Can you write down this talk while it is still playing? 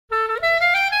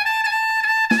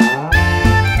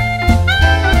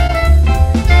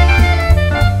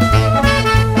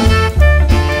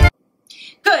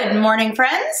morning,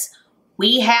 friends.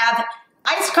 We have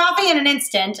iced coffee and an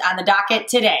instant on the docket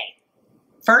today.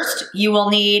 First, you will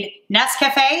need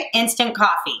Nescafe Instant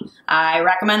Coffee. I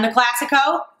recommend the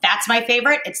Classico. That's my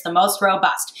favorite. It's the most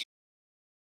robust.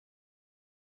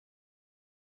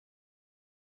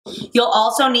 You'll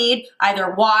also need either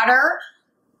water,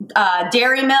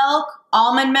 dairy milk,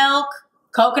 almond milk,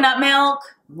 coconut milk,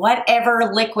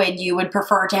 whatever liquid you would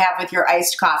prefer to have with your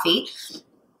iced coffee.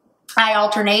 I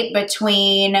alternate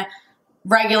between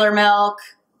regular milk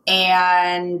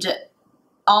and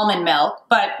almond milk,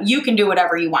 but you can do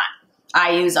whatever you want.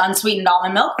 I use unsweetened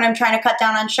almond milk when I'm trying to cut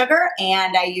down on sugar,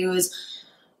 and I use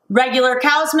regular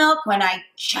cow's milk when I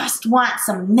just want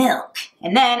some milk.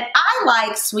 And then I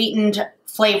like sweetened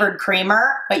flavored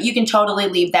creamer, but you can totally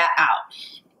leave that out.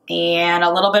 And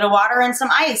a little bit of water and some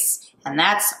ice, and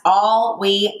that's all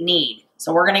we need.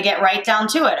 So we're gonna get right down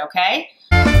to it, okay?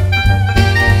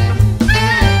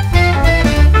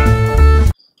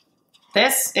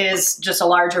 This is just a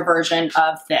larger version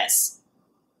of this.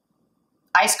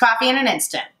 Iced coffee in an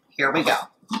instant. Here we go.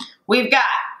 We're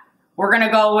gonna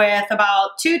go with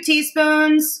about 2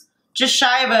 teaspoons, just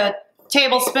shy of a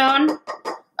tablespoon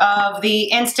of the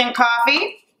instant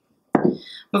coffee.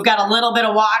 We've got a little bit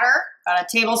of water, about a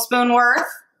tablespoon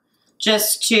worth,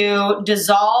 just to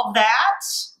dissolve that.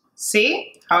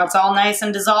 See how it's all nice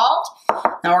and dissolved?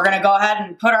 Now we're gonna go ahead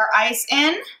and put our ice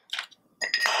in.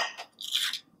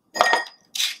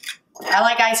 I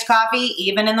like iced coffee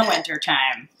even in the winter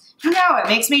time. You know, it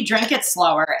makes me drink it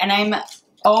slower, and I'm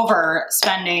over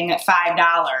spending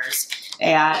 $5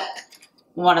 at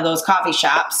one of those coffee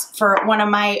shops for one of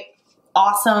my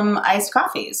awesome iced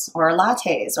coffees or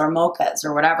lattes or mochas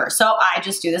or whatever. So I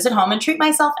just do this at home and treat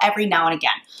myself every now and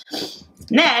again.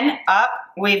 And then up,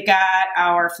 we've got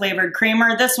our flavored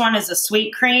creamer. This one is a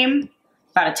sweet cream,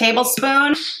 about a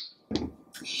tablespoon.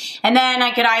 And then I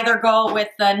could either go with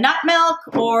the nut milk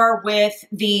or with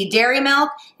the dairy milk.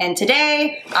 And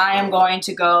today I am going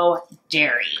to go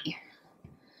dairy.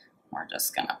 We're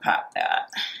just gonna pop that,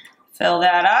 fill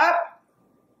that up,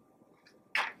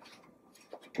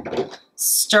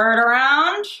 stir it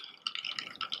around.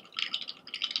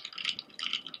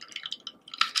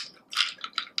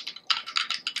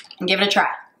 And give it a try.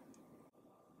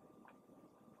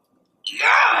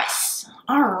 Yes!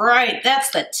 All right, that's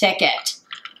the ticket.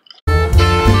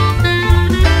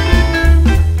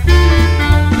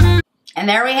 And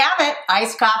there we have it,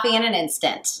 iced coffee in an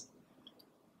instant.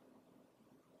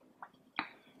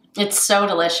 It's so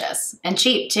delicious and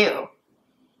cheap too.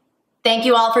 Thank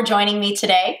you all for joining me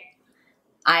today.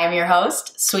 I am your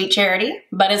host, Sweet Charity,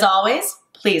 but as always,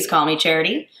 please call me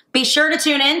Charity. Be sure to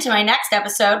tune in to my next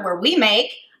episode where we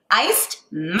make iced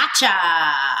matcha.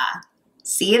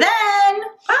 See you then.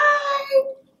 Bye.